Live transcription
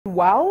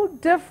While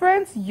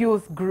different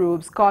youth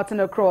groups cutting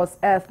across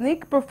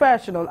ethnic,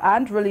 professional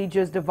and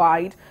religious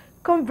divide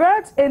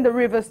converged in the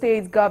Rivers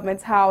State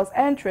Government House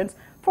entrance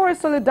for a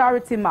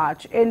solidarity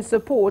march in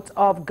support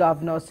of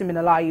Governor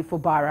Siminalayi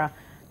Fubara.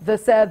 They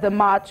said the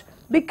march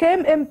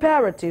became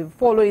imperative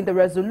following the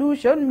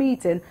resolution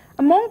meeting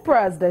among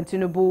President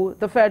Tinubu,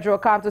 the Federal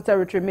Capital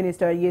Territory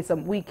Minister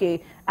Nyesom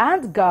Wike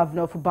and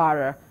Governor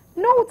Fubara,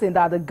 noting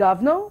that the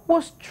governor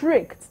was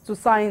strict to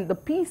sign the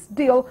peace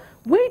deal,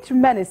 which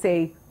many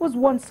say was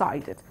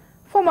one-sided.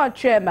 Former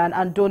Chairman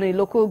Andoni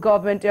Local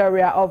Government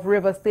Area of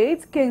River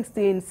State,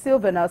 Kingston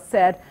Sylvanus,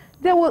 said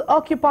they will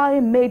occupy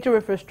major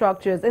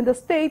infrastructures in the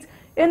state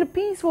in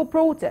peaceful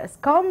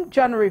protest come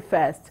January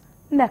 1st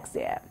next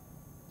year.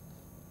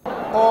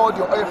 All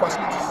the oil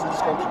facilities in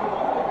this country,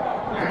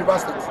 in River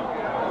State,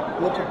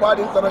 we occupy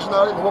the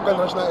international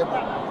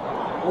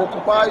airport, we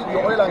occupy the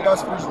oil and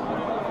gas prison,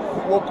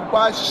 we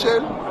occupy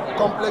Shell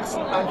complex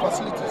and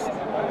facilities,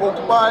 we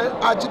occupy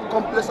Ajib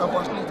complex and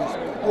facilities,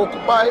 we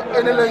occupy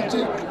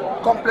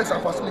NLNG complex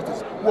and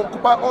facilities, we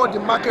occupy all the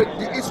market,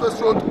 the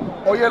East-West Road,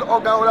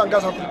 oil and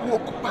gas, and we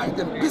occupy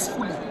them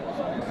peacefully,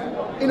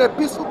 in a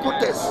peaceful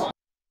protest.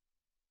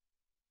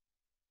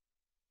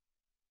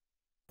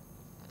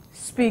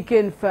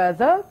 Speaking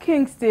further,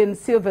 Kingston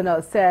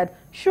Sylvanus said,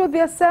 should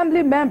the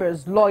assembly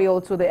members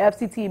loyal to the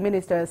FCT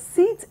minister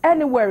sit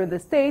anywhere in the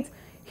state,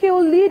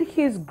 he'll lead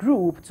his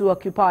group to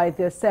occupy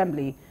the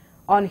assembly.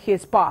 On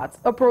his part,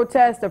 a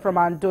protester from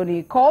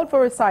Andoni called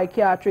for a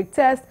psychiatric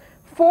test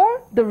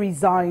for the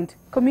resigned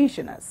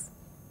commissioners.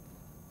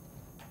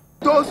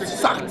 Those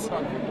sacked,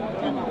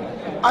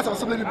 as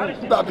assembly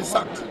people that have been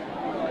sacked,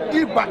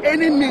 if by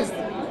any means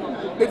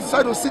they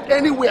decide to sit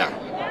anywhere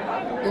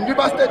in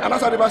River State and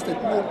outside River State,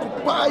 we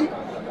occupy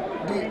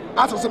the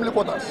House Assembly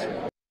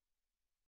quarters.